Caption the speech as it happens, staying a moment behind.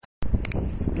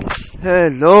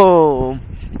Hello.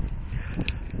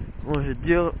 Bon, je vais te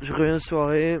dire, je reviens de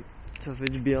soirée, ça fait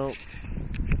du bien.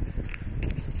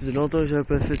 Ça faisait longtemps que j'avais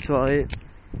pas fait de soirée.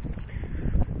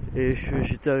 Et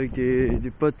j'étais avec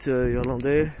des potes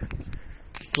irlandais,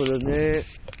 polonais,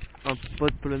 un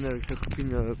pote polonais avec sa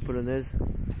copine polonaise.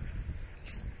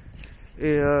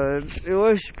 Et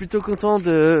ouais, je suis plutôt content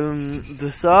de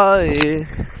ça et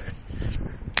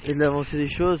de l'avancée des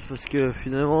choses parce que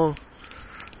finalement,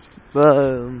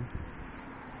 comme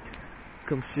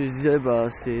je te disais,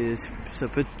 ça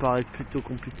peut te paraître plutôt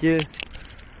compliqué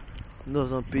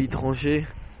dans un pays étranger.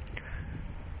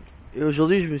 Et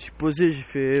aujourd'hui, je me suis posé,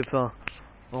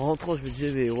 en rentrant, je me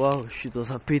disais, mais waouh, je suis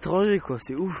dans un pays étranger, quoi,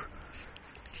 c'est ouf.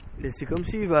 Et c'est comme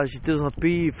si, j'étais dans un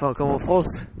pays, comme en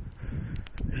France.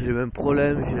 J'ai les mêmes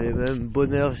problèmes, j'ai les mêmes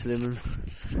bonheurs, j'ai les mêmes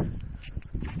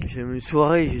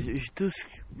soirées,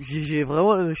 j'ai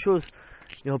vraiment la même chose.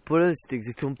 Et en Pologne, c'était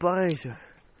exactement pareil.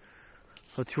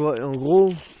 Tu vois, et en gros,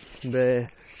 où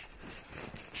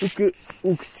que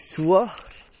tu sois,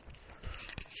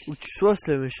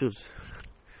 c'est la même chose.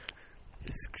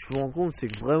 Et ce que je me rends compte, c'est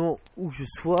que vraiment, où que je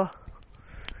sois,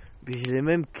 j'ai les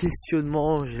mêmes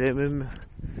questionnements, j'ai les mêmes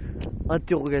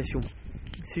interrogations.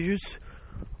 C'est juste,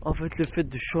 en fait, le fait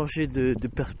de changer de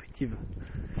perspective.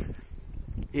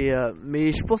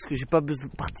 Mais je pense que j'ai pas besoin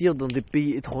de partir dans des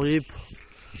pays étrangers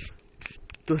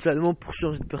totalement pour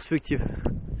changer de perspective.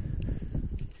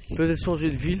 Peut-être changer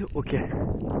de ville, ok.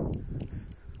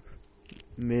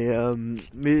 Mais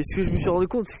ce que je me suis rendu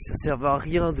compte, c'est que ça servait à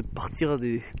rien de partir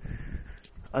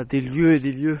à des lieux et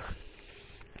des lieux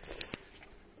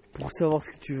pour savoir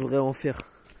ce que tu veux vraiment faire.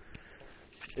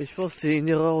 Et je pense que c'est une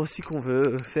erreur aussi qu'on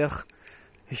veut faire.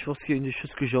 Et je pense qu'il y a une des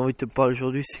choses que j'ai envie de te parler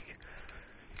aujourd'hui,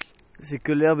 c'est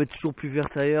que l'herbe est toujours plus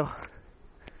verte ailleurs.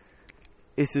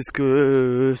 Et c'est ce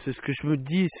que je me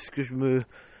dis, c'est ce que je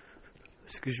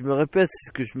me répète, c'est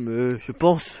ce que je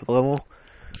pense vraiment,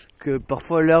 que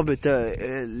parfois l'herbe est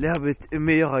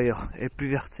meilleure ailleurs, elle est plus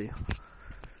verte ailleurs.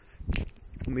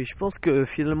 Mais je pense que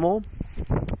finalement,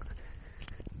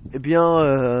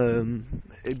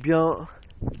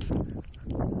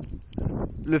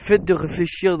 le fait de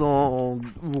réfléchir où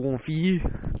on vit,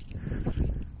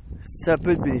 ça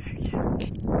peut être bénéfique.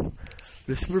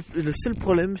 Le seul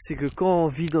problème, c'est que quand on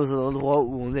vit dans un endroit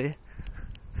où on est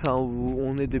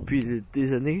depuis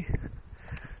des années,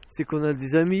 c'est qu'on a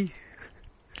des amis,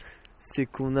 c'est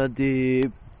qu'on a de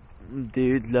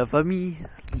la famille,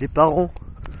 des parents,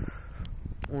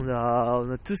 on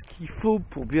a tout ce qu'il faut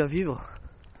pour bien vivre.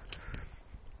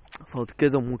 En tout cas,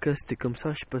 dans mon cas, c'était comme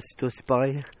ça. Je sais pas si toi c'est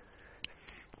pareil.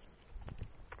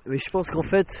 Mais je pense qu'en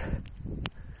fait,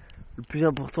 le plus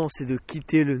important, c'est de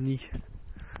quitter le nid.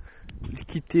 De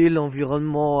quitter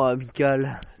l'environnement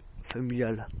amical,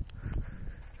 familial.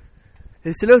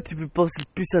 Et c'est là où tu peux penser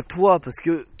plus à toi, parce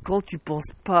que quand tu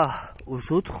penses pas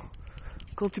aux autres,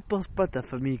 quand tu penses pas à ta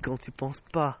famille, quand tu penses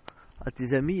pas à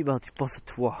tes amis, tu penses à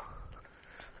toi.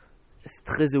 C'est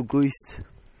très égoïste.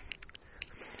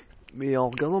 Mais en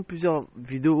regardant plusieurs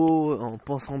vidéos, en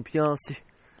pensant bien, c'est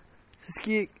ce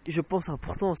qui est, je pense,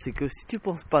 important, c'est que si tu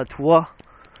penses pas à toi,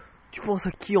 tu penses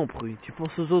à qui en premier? Tu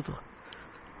penses aux autres,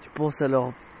 tu penses à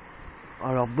leur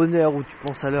bonheur ou tu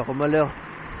penses à leur malheur.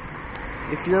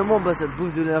 Et finalement, ça te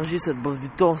bouffe de l'énergie, ça te bouffe du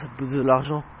temps, ça te bouffe de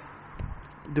l'argent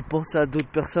de penser à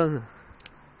d'autres personnes.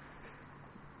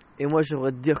 Et moi,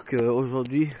 j'aimerais te dire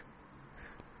qu'aujourd'hui,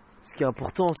 ce qui est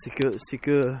important, c'est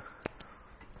que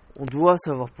on doit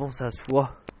savoir penser à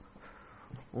soi.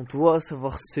 On doit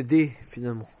savoir s'aider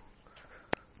finalement.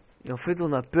 Et en fait,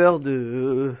 on a peur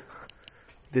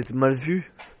d'être mal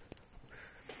vu.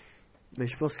 Mais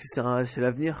je pense que c'est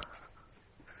l'avenir.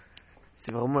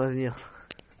 C'est vraiment l'avenir.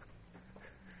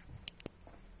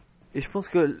 Et je pense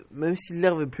que même si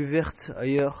l'herbe est plus verte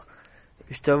ailleurs,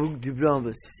 je t'avoue que Dublin,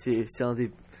 c'est un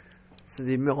des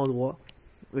meilleurs endroits.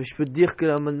 Mais je peux te dire que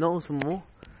là maintenant, en ce moment,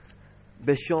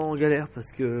 je suis en galère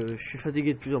parce que je suis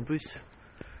fatigué de plus en plus.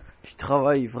 Je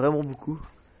travaille vraiment beaucoup.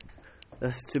 Là,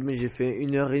 cette semaine, j'ai fait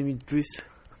 1h30 de plus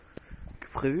que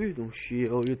prévu. Donc,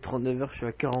 au lieu de 39 heures, je suis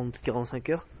à 45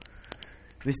 heures.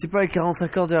 Mais c'est pas les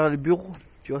 45 heures derrière le bureau.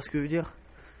 Tu vois ce que je veux dire?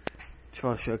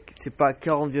 C'est pas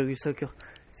 40,5 heures.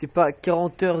 C'est pas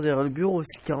 40 heures derrière le bureau.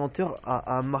 C'est 40 heures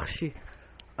à marcher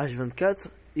H24.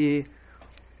 Et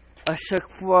à chaque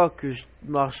fois que je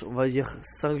marche, on va dire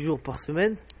 5 jours par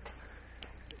semaine,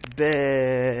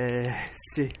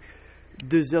 c'est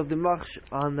 2 heures de marche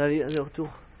à un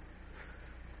aller-retour.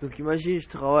 Donc imagine, je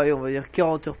travaille, on va dire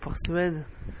 40 heures par semaine,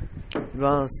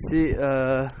 c'est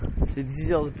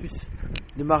 10 heures de plus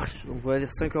de marche. Donc on va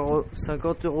dire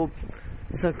 50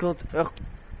 heures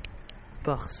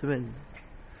par semaine.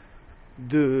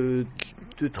 de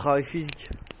travail physique.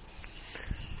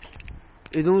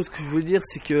 Et donc ce que je veux dire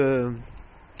c'est qu'il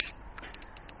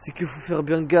faut faire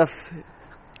bien gaffe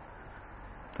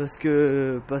parce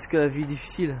que la vie est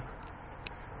difficile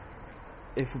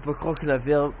et faut pas croire que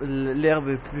l'herbe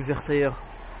est plus verte ailleurs.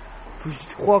 Faut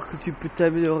juste croire que tu peux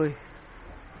t'améliorer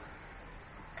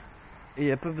et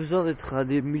y a pas besoin d'être à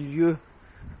des milieux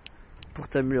pour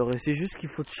t'améliorer. C'est juste qu'il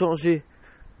faut te changer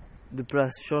de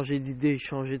place, changer d'idée,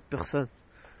 changer de personne,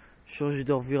 changer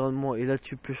d'environnement et là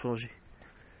tu peux changer.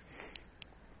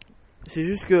 C'est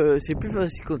juste que c'est plus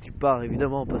facile quand tu pars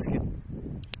évidemment parce que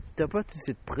t'as pas toute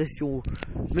cette pression.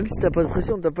 Même si t'as pas de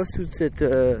pression, t'as pas toute cette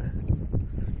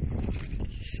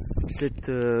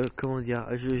comment dire,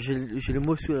 j'ai le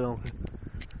mot sous la langue.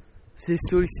 C'est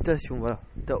sollicitation, voilà.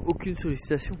 T'as aucune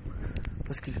sollicitation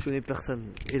parce que tu connais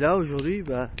personne. Et là aujourd'hui,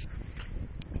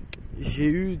 j'ai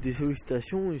eu des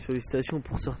sollicitations, une sollicitation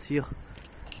pour sortir.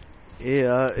 Et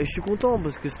je suis content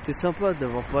parce que c'était sympa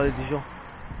d'avoir parlé des gens.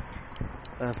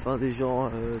 Enfin des gens,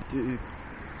 des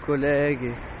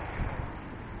collègues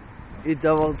et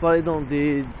d'avoir parlé dans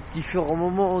des différents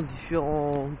moments,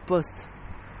 différents postes.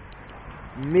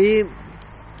 Mais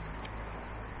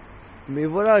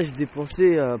voilà, j'ai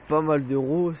dépensé pas mal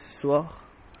d'euros ce soir.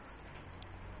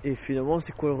 Et finalement,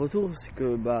 c'est quoi le retour? C'est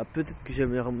que peut-être que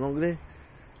j'améliore mon anglais,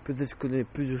 peut-être que je connais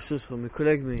plus de choses sur mes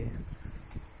collègues, mais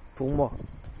pour moi,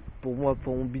 pour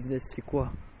mon business, c'est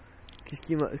quoi?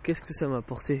 Qu'est-ce que ça m'a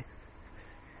apporté?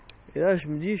 Et là, je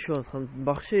me dis, je suis en train de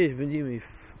marcher et je me dis, mais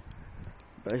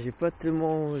j'ai pas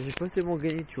tellement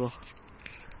gagné, tu vois.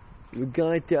 Le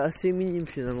gain était assez minime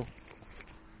finalement.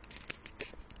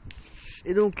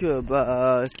 Et donc,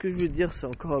 ce que je veux dire, c'est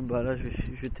encore, là, je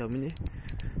vais terminer.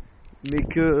 Mais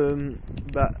que,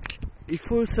 il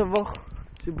faut savoir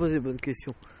se poser les bonnes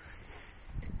questions.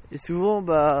 Et souvent,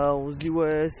 on se dit,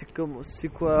 ouais, c'est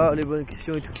quoi les bonnes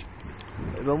questions et tout.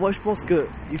 Et moi, je pense que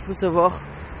il faut savoir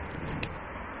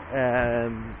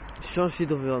changer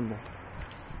d'environnement,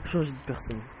 changer de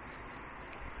personne.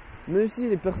 Même si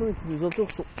les personnes qui nous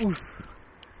entourent sont ouf,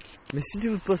 mais si tu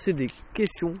veux te poser des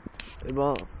questions,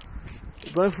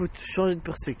 il faut changer de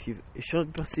perspective. Et changer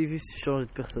de perspective, c'est changer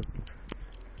de personne.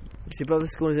 C'est pas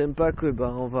parce qu'on les aime pas que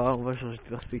on va changer de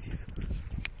perspective.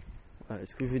 Voilà,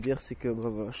 ce que je veux dire, c'est que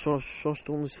change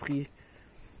ton esprit,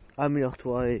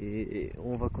 améliore-toi et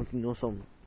on va continuer ensemble.